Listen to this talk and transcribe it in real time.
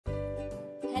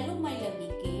my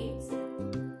lovely kids.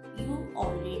 You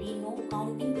already know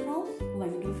counting from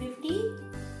 1 to 50.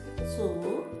 So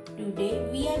today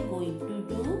we are going to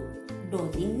do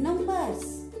dodging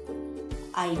numbers.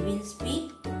 I will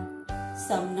speak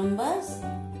some numbers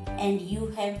and you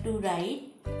have to write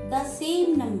the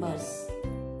same numbers.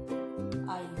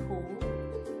 I hope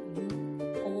you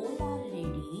all are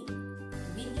ready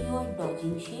with your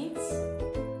dodging sheets.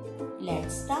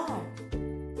 Let's start.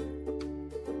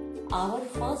 Our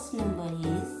first number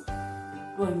is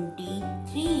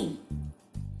 23.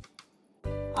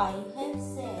 I have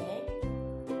said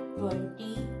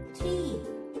 23.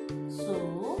 So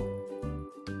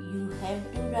you have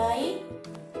to write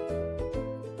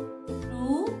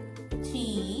 2,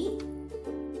 3,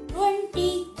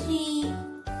 23.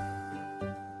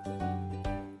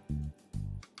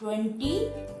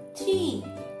 23.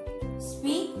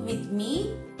 Speak with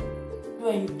me.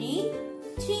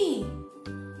 23.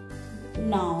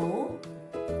 Now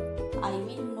I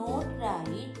will not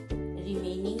write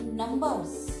remaining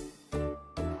numbers.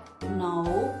 Now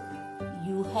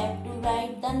you have to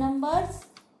write the numbers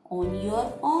on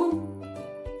your own.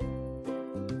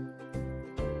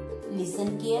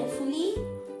 Listen carefully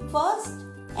first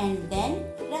and then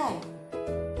write.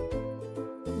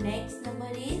 Next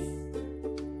number is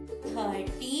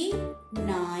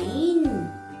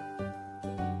 39.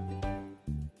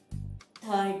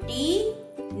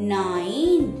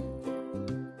 39.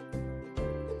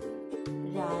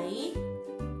 Write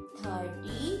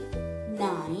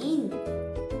 39.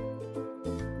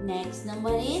 Next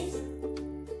number is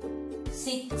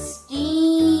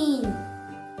 16.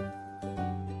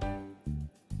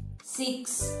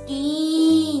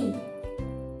 16.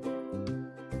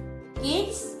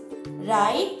 Kids,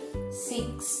 write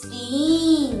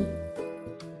 16.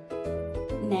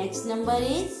 Next number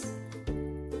is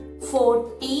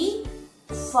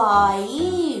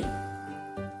 45.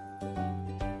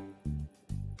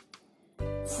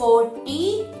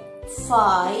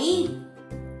 45.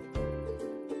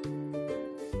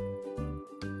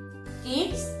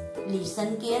 Kids,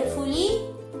 listen carefully.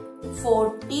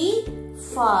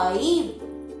 45.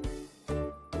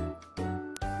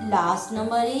 Last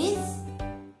number is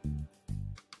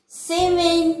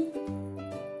 7.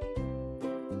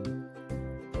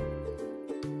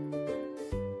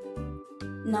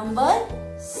 Number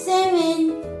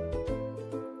 7.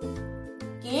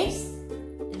 Kids,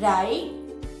 write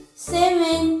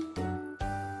 7.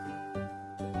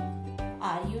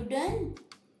 Are you done?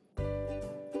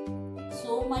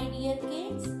 So my dear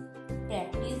kids,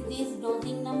 practice these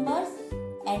dodging numbers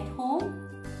at home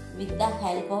with the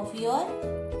help of your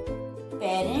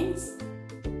parents